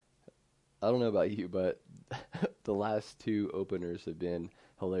I don't know about you, but the last two openers have been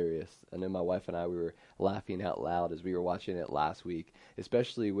hilarious. I know my wife and I we were laughing out loud as we were watching it last week,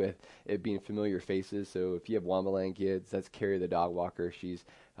 especially with it being familiar faces. So if you have Wonderland kids, that's Carrie the dog walker. She's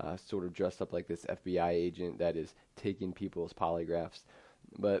sort of dressed up like this FBI agent that is taking people's polygraphs.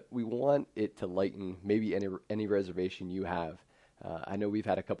 But we want it to lighten maybe any reservation you have. I know we've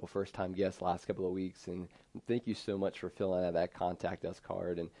had a couple first-time guests last couple of weeks, and thank you so much for filling out that contact us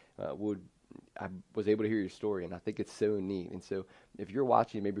card. And would I was able to hear your story, and I think it's so neat. And so, if you're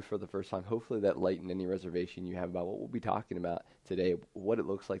watching maybe for the first time, hopefully that lightened any reservation you have about what we'll be talking about today, what it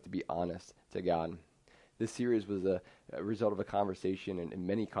looks like to be honest to God. This series was a result of a conversation and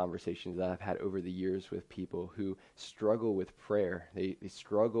many conversations that I've had over the years with people who struggle with prayer. They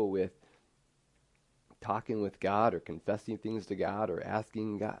struggle with talking with God or confessing things to God or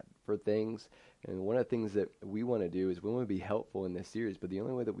asking God for things. And one of the things that we want to do is we want to be helpful in this series, but the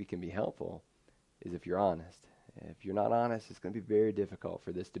only way that we can be helpful is if you're honest. If you're not honest, it's going to be very difficult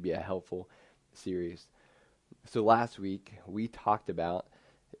for this to be a helpful series. So last week, we talked about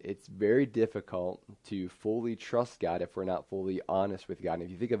it's very difficult to fully trust God if we're not fully honest with God. And if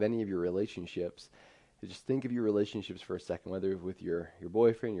you think of any of your relationships, just think of your relationships for a second, whether with your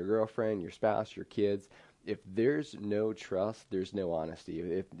boyfriend, your girlfriend, your spouse, your kids. If there's no trust, there's no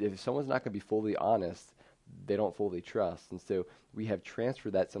honesty. If someone's not going to be fully honest, they don't fully trust. And so we have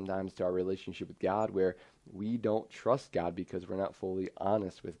transferred that sometimes to our relationship with God, where we don't trust God because we're not fully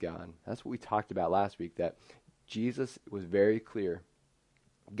honest with God. That's what we talked about last week, that Jesus was very clear.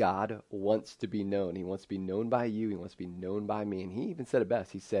 God wants to be known. He wants to be known by you. He wants to be known by me. And he even said it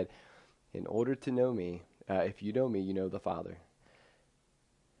best. He said, in order to know me, if you know me, you know the Father.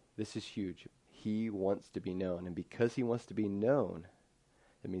 This is huge. He wants to be known. And because he wants to be known,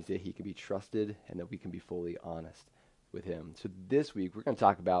 it means that he can be trusted and that we can be fully honest with him. So this week, we're going to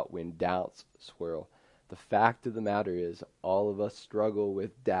talk about when doubts swirl. The fact of the matter is, all of us struggle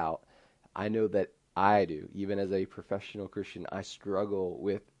with doubt. I know that I do. Even as a professional Christian, I struggle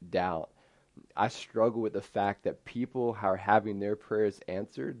with doubt. I struggle with the fact that people are having their prayers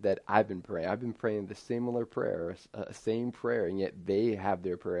answered that I've been praying. I've been praying the similar prayer, a same prayer, and yet they have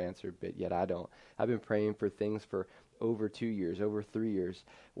their prayer answered, but yet I don't. I've been praying for things for over 2 years, over 3 years.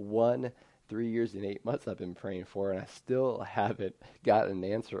 3 years and 8 months I've been praying for, and I still haven't got an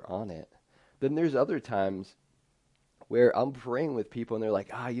answer on it. Then there's other times where I'm praying with people and they're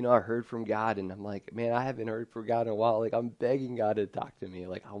like, I heard from God. And I'm like, man, I haven't heard from God in a while. Like, I'm begging God to talk to me.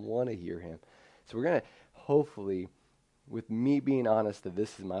 Like, I want to hear him. So we're going to hopefully, with me being honest that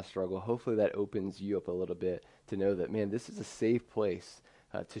this is my struggle, hopefully that opens you up a little bit to know that, man, this is a safe place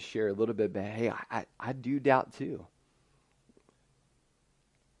to share a little bit. But hey, I do doubt too.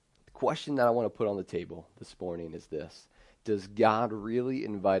 The question that I want to put on the table this morning is this. Does God really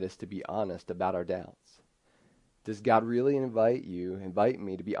invite us to be honest about our doubts? Does God really invite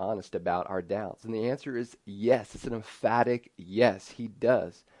me to be honest about our doubts? And the answer is yes. It's an emphatic yes, he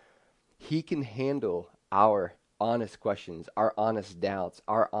does. He can handle our honest questions, our honest doubts,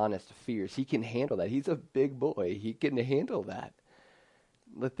 our honest fears. He can handle that. He's a big boy. He can handle that.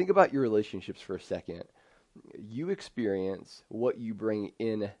 Let's think about your relationships for a second. You experience what you bring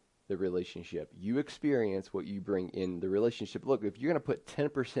in the relationship. You experience what you bring in the relationship. Look, if you're going to put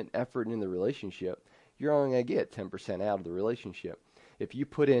 10% effort in the relationship, you're only going to get 10% out of the relationship. If you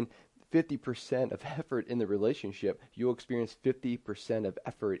put in 50% of effort in the relationship, you'll experience 50% of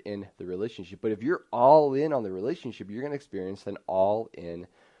effort in the relationship. But if you're all in on the relationship, you're going to experience an all-in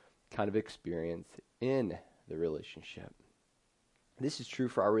kind of experience in the relationship. This is true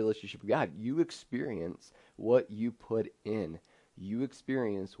for our relationship with God. You experience what you put in. You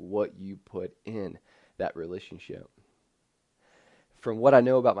experience what you put in that relationship. From what I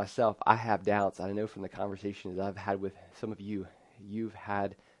know about myself, I have doubts. I know from the conversations I've had with some of you, you've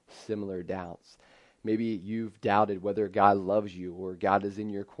had similar doubts. Maybe you've doubted whether God loves you or God is in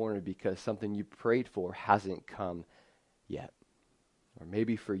your corner because something you prayed for hasn't come yet. Or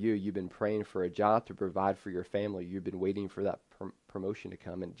maybe for you, you've been praying for a job to provide for your family. You've been waiting for that promotion to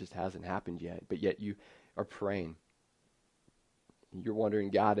come and it just hasn't happened yet. But yet you are praying. You're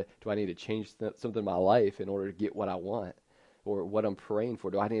wondering, God, do I need to change something in my life in order to get what I want? Or what I'm praying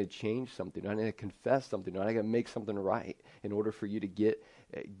for? Do I need to change something? Do I need to confess something? Do I need to make something right in order for you to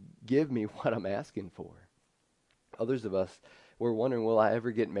give me what I'm asking for? Others of us, we're wondering, will I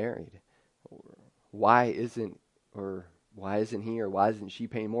ever get married? Or why isn't he or why isn't she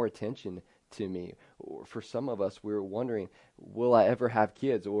paying more attention to me? Or for some of us, we're wondering, will I ever have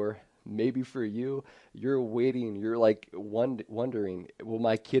kids? Or maybe for you, you're waiting, you're like wondering, will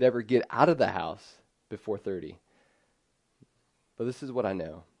my kid ever get out of the house before 30? But this is what I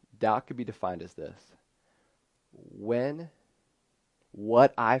know. doubt could be defined as this: when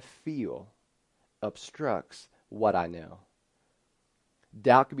what I feel obstructs what I know.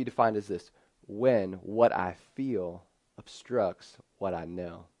 Doubt could be defined as this: when what I feel obstructs what I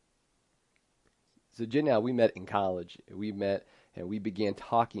know. So Jen and I, we met in college. We met and we began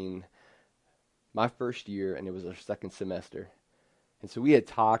talking my first year, and it was our second semester. And so we had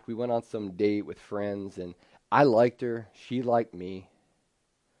talked. We went on some date with friends, and I liked her. She liked me.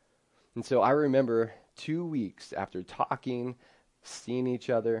 And so I remember 2 weeks after talking, seeing each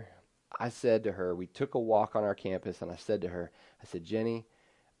other, I said to her, we took a walk on our campus, and I said to her, I said, Jenny,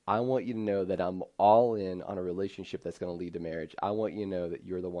 I want you to know that I'm all in on a relationship that's going to lead to marriage. I want you to know that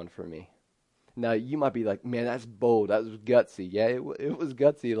you're the one for me. Now, you might be like, man, that's bold. That was gutsy. Yeah, it was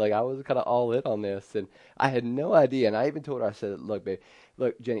gutsy. Like, I was kind of all in on this, and I had no idea. And I even told her, I said, look, babe,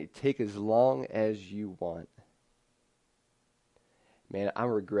 look, Jenny, take as long as you want. Man, I'm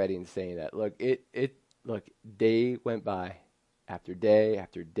regretting saying that. Look, look, day went by after day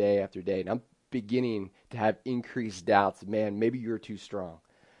after day after day, and I'm beginning to have increased doubts. Man, maybe you're too strong.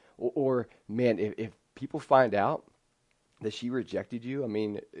 Or man, if people find out that she rejected you, I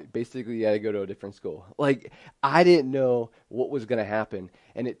mean, basically you had to go to a different school. Like, I didn't know what was going to happen,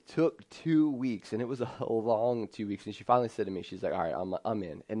 and it took 2 weeks, and it was a long 2 weeks, and she finally said to me, she's like, all right, I'm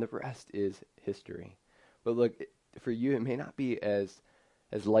in, and the rest is history. But look, for you, it may not be as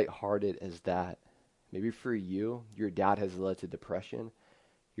lighthearted as that. Maybe for you, your doubt has led to depression,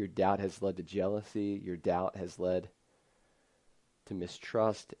 your doubt has led to jealousy, your doubt has led to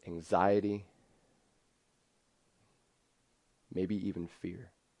mistrust, anxiety, maybe even fear.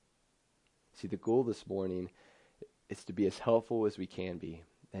 See, the goal this morning is to be as helpful as we can be.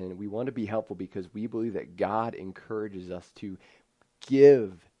 And we want to be helpful because we believe that God encourages us to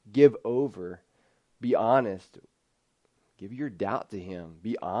give over, be honest, give your doubt to Him,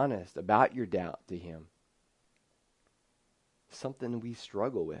 be honest about your doubt to Him. Something we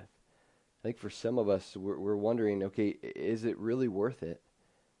struggle with. I think for some of us, we're wondering, okay, is it really worth it?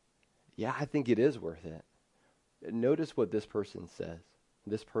 Yeah, I think it is worth it. Notice what this person says.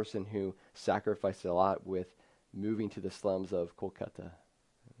 This person who sacrificed a lot with moving to the slums of Kolkata.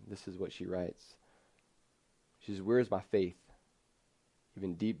 This is what she writes. She says, where's my faith?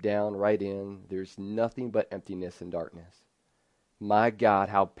 Even deep down, right in, there's nothing but emptiness and darkness. My God,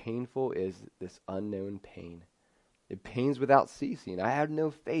 how painful is this unknown pain. It pains without ceasing. I have no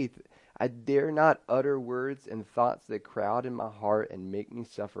faith. I dare not utter words and thoughts that crowd in my heart and make me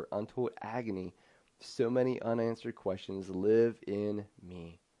suffer untold agony. So many unanswered questions live in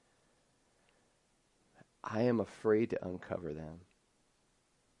me. I am afraid to uncover them.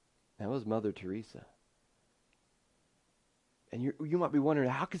 That was Mother Teresa. And you might be wondering,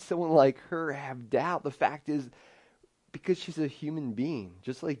 how could someone like her have doubt? The fact is, because she's a human being,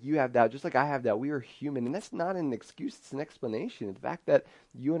 just like you have doubt, just like I have doubt. We are human, and that's not an excuse, it's an explanation. The fact that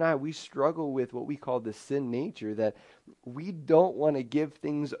you and I, we struggle with what we call the sin nature, that we don't want to give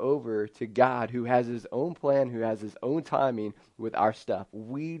things over to God, who has His own plan, who has His own timing with our stuff.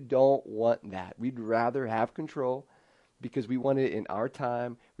 We don't want that. We'd rather have control because we want it in our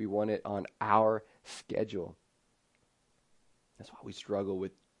time. We want it on our schedule. That's why we struggle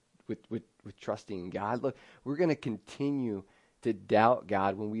with trusting God. Look, we're going to continue to doubt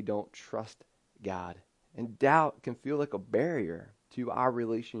God when we don't trust God. And doubt can feel like a barrier to our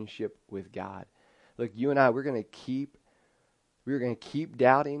relationship with God. Look, you and I, we're going to keep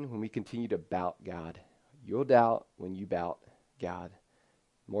doubting when we continue to bout God. You'll doubt when you bout God.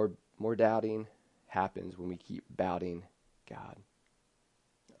 More doubting happens when we keep bouting God.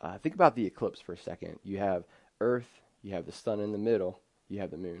 Think about the eclipse for a second. You have Earth, you have the sun in the middle, you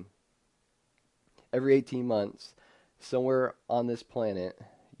have the moon. Every 18 months, somewhere on this planet,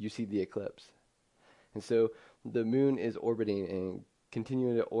 you see the eclipse. And so the moon is orbiting and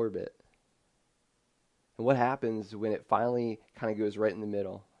continuing to orbit. And what happens when it finally kind of goes right in the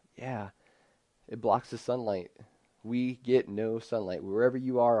middle? Yeah, it blocks the sunlight. We get no sunlight. Wherever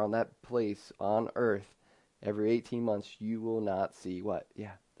you are on that place on Earth, every 18 months, you will not see what?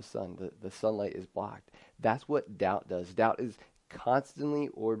 Yeah, the sun. The sunlight is blocked. That's what doubt does. Doubt is constantly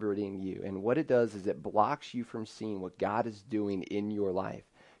orbiting you. And what it does is it blocks you from seeing what God is doing in your life.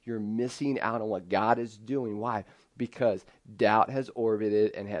 You're missing out on what God is doing. Why? Because doubt has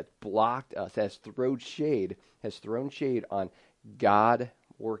orbited and has blocked us, has thrown shade on God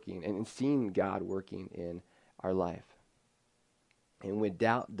working and seeing God working in our life. And when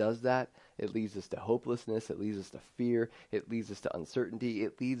doubt does that, it leads us to hopelessness, it leads us to fear, it leads us to uncertainty,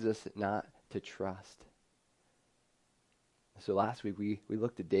 it leads us not to trust. So last week we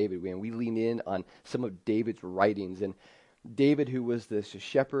looked at David, and we leaned in on some of David's writings, and David, who was this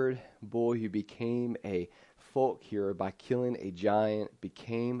shepherd boy who became a folk hero by killing a giant,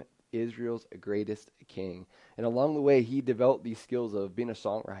 became Israel's greatest king. And along the way, he developed these skills of being a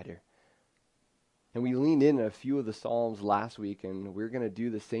songwriter. And we leaned in a few of the Psalms last week, and we're going to do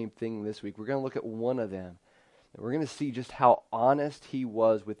the same thing this week. We're going to look at one of them. And we're going to see just how honest he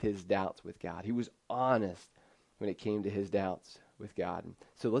was with his doubts with God. He was honest when it came to his doubts with God.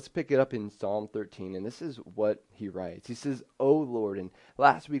 So let's pick it up in Psalm 13, and this is what he writes. He says, "O Lord," and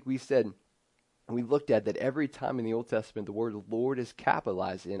last week we said, we looked at that every time in the Old Testament the word Lord is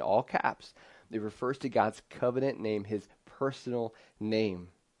capitalized in all caps. It refers to God's covenant name, his personal name.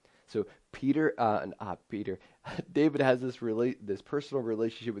 So David has this personal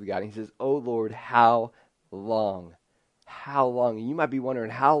relationship with God. And he says, "Oh Lord, how long? How long?" And you might be wondering,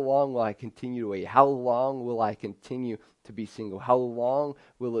 how long will I continue to wait? How long will I continue to be single? How long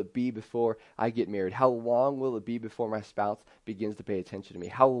will it be before I get married? How long will it be before my spouse begins to pay attention to me?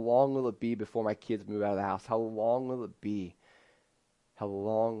 How long will it be before my kids move out of the house? How long will it be? How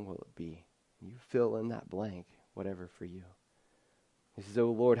long will it be? You fill in that blank, whatever for you. He says,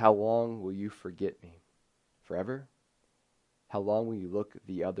 "Oh Lord, how long will you forget me? Forever? How long will you look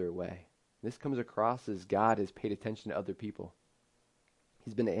the other way?" This comes across as God has paid attention to other people.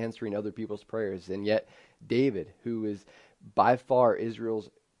 He's been answering other people's prayers. And yet David, who is by far Israel's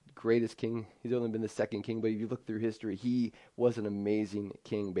greatest king, he's only been the second king, but if you look through history, he was an amazing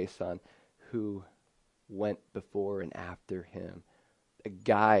king based on who went before and after him. A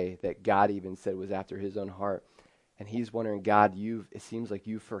guy that God even said was after his own heart. And he's wondering, God, it seems like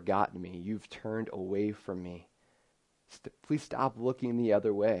you've forgotten me. You've turned away from me. Please stop looking the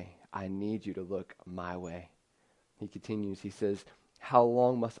other way. I need you to look my way. He continues, he says, "How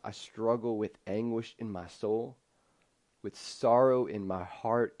long must I struggle with anguish in my soul, with sorrow in my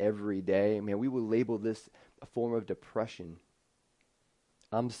heart every day?" Man, we would label this a form of depression.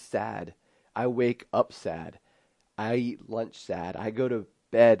 I'm sad. I wake up sad. I eat lunch sad. I go to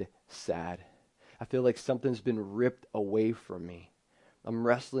bed sad. I feel like something's been ripped away from me. I'm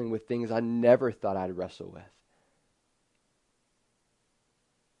wrestling with things I never thought I'd wrestle with.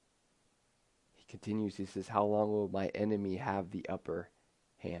 He continues, he says, "How long will my enemy have the upper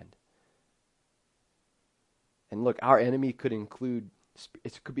hand?" And look, our enemy could include,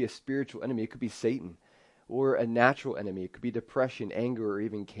 it could be a spiritual enemy, it could be Satan, or a natural enemy. It could be depression, anger, or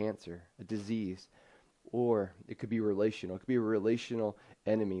even cancer, a disease. Or it could be relational. It could be a relational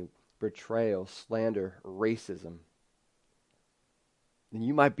enemy, betrayal, slander, racism. And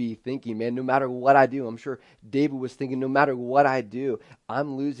you might be thinking, man, no matter what I do, I'm sure David was thinking, no matter what I do,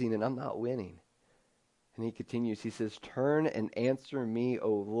 I'm losing and I'm not winning. And he continues, he says, "Turn and answer me,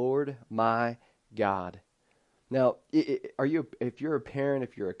 O Lord, my God." Now, if you're a parent,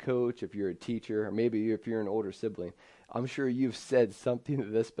 if you're a coach, if you're a teacher, or maybe if you're an older sibling, I'm sure you've said something to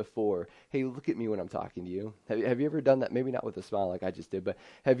this before. "Hey, look at me when I'm talking to you." Have you ever done that? Maybe not with a smile like I just did, but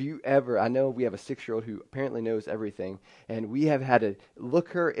have you ever, I know we have a 6-year-old who apparently knows everything, and we have had to look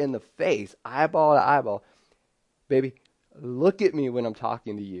her in the face, eyeball to eyeball. "Baby, look at me when I'm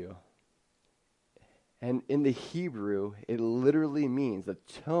talking to you." And in the Hebrew, it literally means, the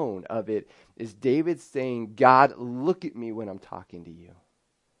tone of it is David saying, "God, look at me when I'm talking to you."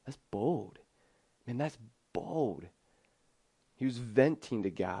 That's bold. Man, that's bold. He was venting to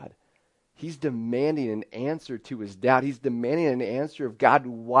God. He's demanding an answer to his doubt. He's demanding an answer of, "God,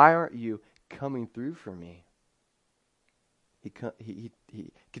 why aren't you coming through for me?" He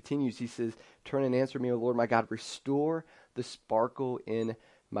continues, he says, "Turn and answer me, O Lord my God. Restore the sparkle in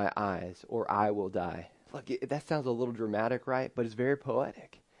my eyes, or I will die." Look, that sounds a little dramatic, right? But it's very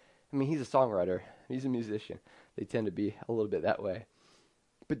poetic. I mean, he's a songwriter. He's a musician. They tend to be a little bit that way.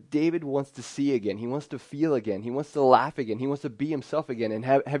 But David wants to see again. He wants to feel again. He wants to laugh again. He wants to be himself again. And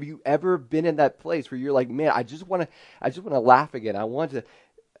have you ever been in that place where you're like, "Man, I just want to laugh again. I want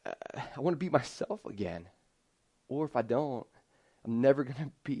to be myself again." Or if I don't, I'm never going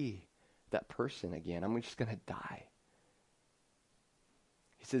to be that person again. I'm just going to die.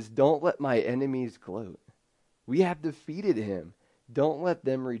 He says, "Don't let my enemies gloat. We have defeated him. Don't let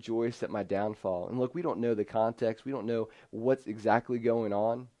them rejoice at my downfall." And look, we don't know the context. We don't know what's exactly going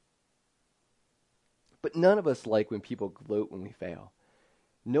on. But none of us like when people gloat when we fail.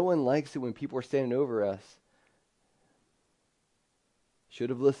 No one likes it when people are standing over us.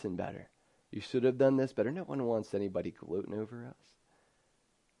 "Should have listened better. You should have done this better." No one wants anybody gloating over us.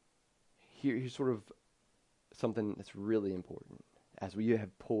 Here's sort of something that's really important as we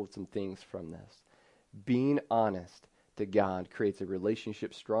have pulled some things from this. Being honest to God creates a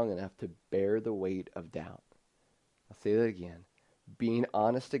relationship strong enough to bear the weight of doubt. I'll say that again. Being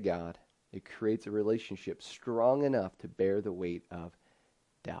honest to God It creates a relationship strong enough to bear the weight of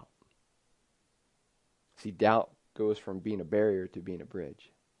doubt. See, doubt goes from being a barrier to being a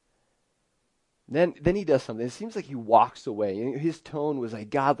bridge. Then he does something. It seems like he walks away. His tone was like,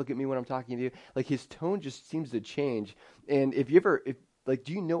 God, look at me when I'm talking to you. Like his tone just seems to change. And if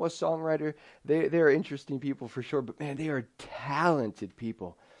do you know a songwriter? They are interesting people for sure, but man, they are talented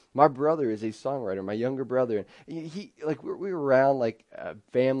people. My brother is a songwriter, my younger brother. And he like we were around like a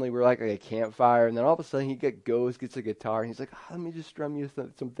family, we were like a campfire, and then all of a sudden he gets a guitar, and he's like, let me just strum you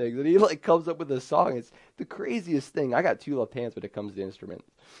some things. And he like comes up with a song. It's the craziest thing. I got two left hands when it comes to instruments.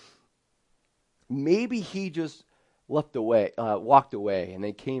 Maybe he just walked away, and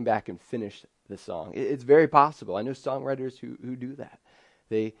then came back and finished the song. It's very possible. I know songwriters who do that.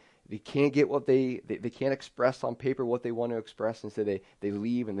 They can't get what they can't express on paper what they want to express, and so they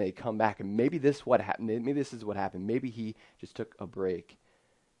leave and they come back. And maybe this is what happened. Maybe he just took a break.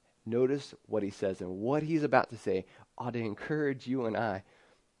 Notice what he says, and what he's about to say ought to encourage you and I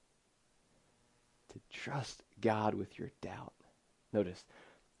to trust God with your doubt. Notice,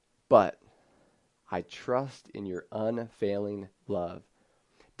 but I trust in your unfailing love.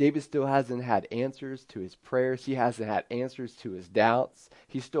 David still hasn't had answers to his prayers. He hasn't had answers to his doubts.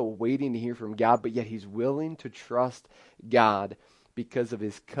 He's still waiting to hear from God, but yet he's willing to trust God because of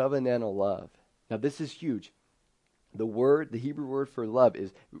his covenantal love. Now, this is huge. The Hebrew word for love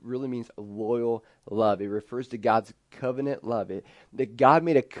really means loyal love. It refers to God's covenant love. That God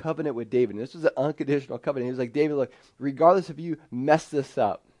made a covenant with David. And this was an unconditional covenant. He was like, David, look, regardless if you mess this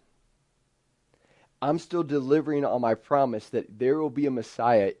up, I'm still delivering on my promise that there will be a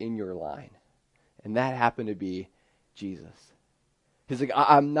Messiah in your line. And that happened to be Jesus. He's like,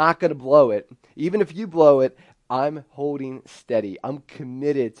 I'm not going to blow it. Even if you blow it, I'm holding steady. I'm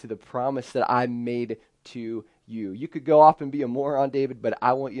committed to the promise that I made to you. You could go off and be a moron, David, but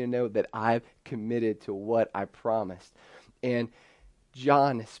I want you to know that I've committed to what I promised. And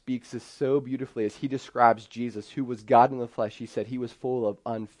John speaks this so beautifully as he describes Jesus, who was God in the flesh. He said he was full of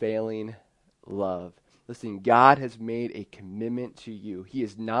unfailing love. Listen, God has made a commitment to you. He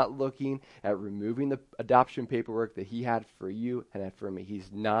is not looking at removing the adoption paperwork that he had for you and for me.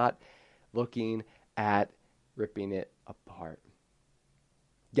 He's not looking at ripping it apart.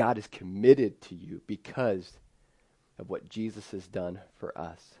 God is committed to you because of what Jesus has done for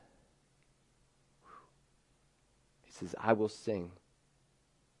us. He says, I will sing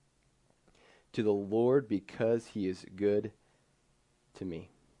to the Lord because he is good to me.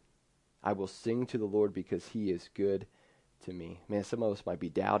 I will sing to the Lord because he is good to me. Man, some of us might be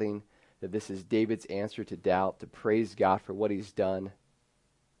doubting that this is David's answer to doubt, to praise God for what he's done.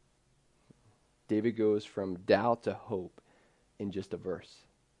 David goes from doubt to hope in just a verse.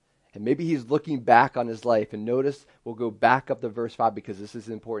 And maybe he's looking back on his life, and notice, we'll go back up to verse 5 because this is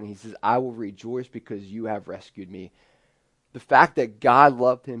important. He says, I will rejoice because you have rescued me. The fact that God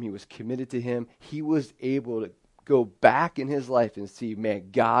loved him, he was committed to him, he was able to go back in his life and see, man,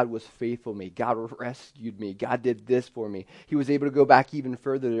 God was faithful to me. God rescued me. God did this for me. He was able to go back even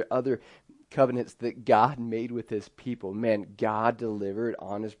further to other covenants that God made with his people. Man, God delivered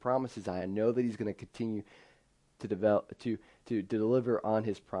on his promises. I know that he's going to continue to deliver on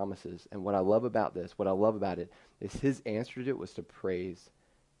his promises. And what I love about it, is his answer to it was to praise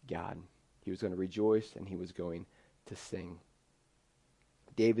God. He was going to rejoice and he was going to sing.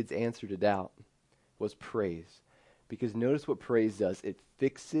 David's answer to doubt was praise. Because notice what praise does. It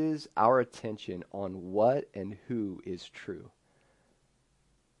fixes our attention on what and who is true.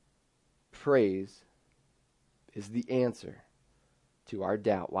 Praise is the answer to our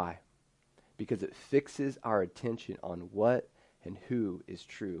doubt. Why? Because it fixes our attention on what and who is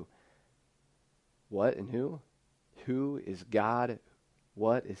true. What and who? Who is God?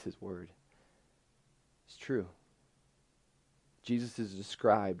 What is his word? It's true. Jesus is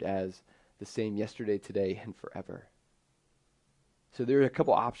described as the same yesterday, today, and forever. So there are a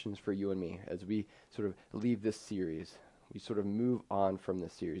couple options for you and me as we sort of leave this series. We sort of move on from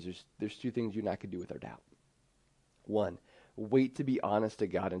this series. There's two things you and I could do with our doubt. One, wait to be honest to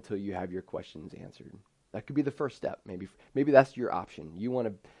God until you have your questions answered. That could be the first step. Maybe that's your option. I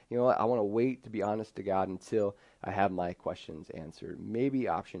want to wait to be honest to God until I have my questions answered. Maybe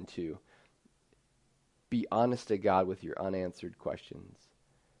option two, be honest to God with your unanswered questions.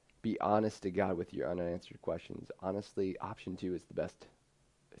 Be honest to God with your unanswered questions. Honestly, option two is the best.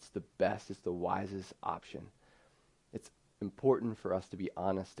 It's the best. It's the wisest option. It's important for us to be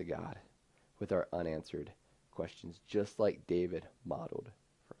honest to God with our unanswered questions, just like David modeled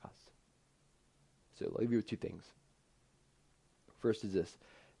for us. So I'll leave you with two things. First is this.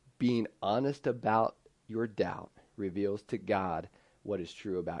 Being honest about your doubt reveals to God what is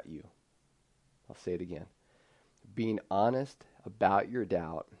true about you. I'll say it again. Being honest about your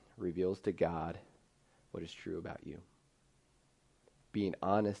doubt reveals to God what is true about you. Being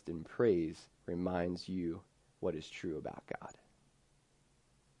honest in praise reminds you what is true about God.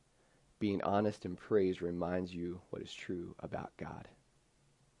 Being honest in praise reminds you what is true about God.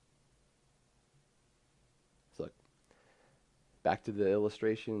 So look, back to the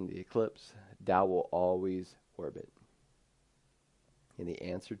illustration, the eclipse, Tao will always orbit. And the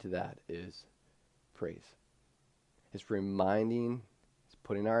answer to that is praise. It's reminding, it's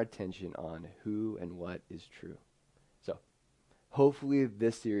putting our attention on who and what is true. So, hopefully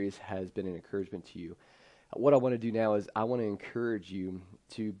this series has been an encouragement to you. What I want to do now is I want to encourage you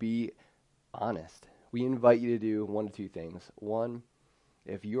to be honest. We invite you to do one of two things. One,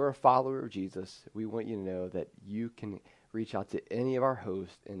 if you're a follower of Jesus, we want you to know that you can reach out to any of our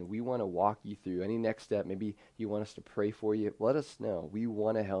hosts, and we want to walk you through any next step. Maybe you want us to pray for you. Let us know. We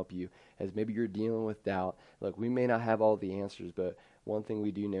want to help you as maybe you're dealing with doubt. Look, we may not have all the answers, but one thing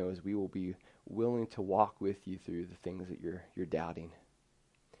we do know is we will be willing to walk with you through the things that you're doubting.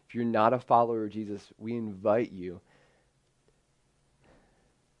 If you're not a follower of Jesus, we invite you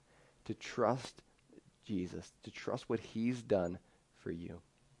to trust Jesus, to trust what he's done for you.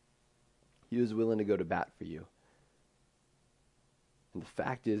 He was willing to go to bat for you. And the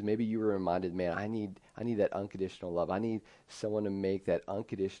fact is, maybe you were reminded, man, I need that unconditional love. I need someone to make that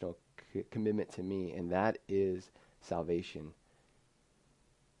unconditional commitment to me, and that is salvation.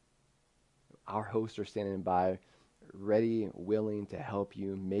 Our hosts are standing by, ready, willing to help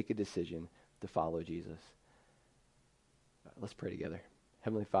you make a decision to follow Jesus. Let's pray together.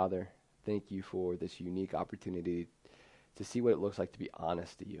 Heavenly Father, thank you for this unique opportunity to see what it looks like to be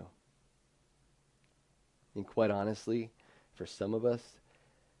honest to you. And quite honestly, for some of us,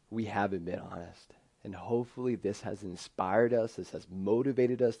 we haven't been honest. And hopefully this has inspired us, this has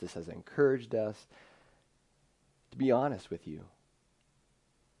motivated us, this has encouraged us to be honest with you.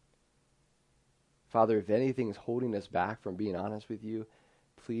 Father, if anything is holding us back from being honest with you,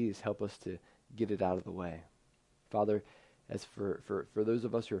 please help us to get it out of the way. Father, as for those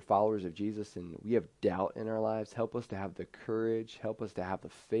of us who are followers of Jesus and we have doubt in our lives, help us to have the courage, help us to have the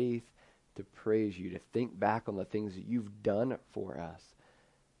faith to praise you, to think back on the things that you've done for us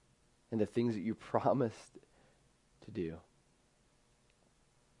and the things that you promised to do.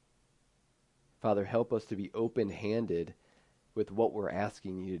 Father, help us to be open-handed with what we're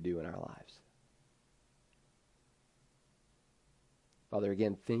asking you to do in our lives. Father,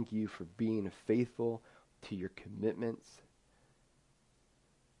 again, thank you for being faithful to your commitments.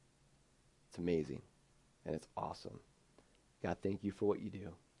 It's amazing, and it's awesome. God, thank you for what you do.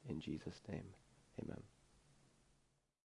 In Jesus' name, amen.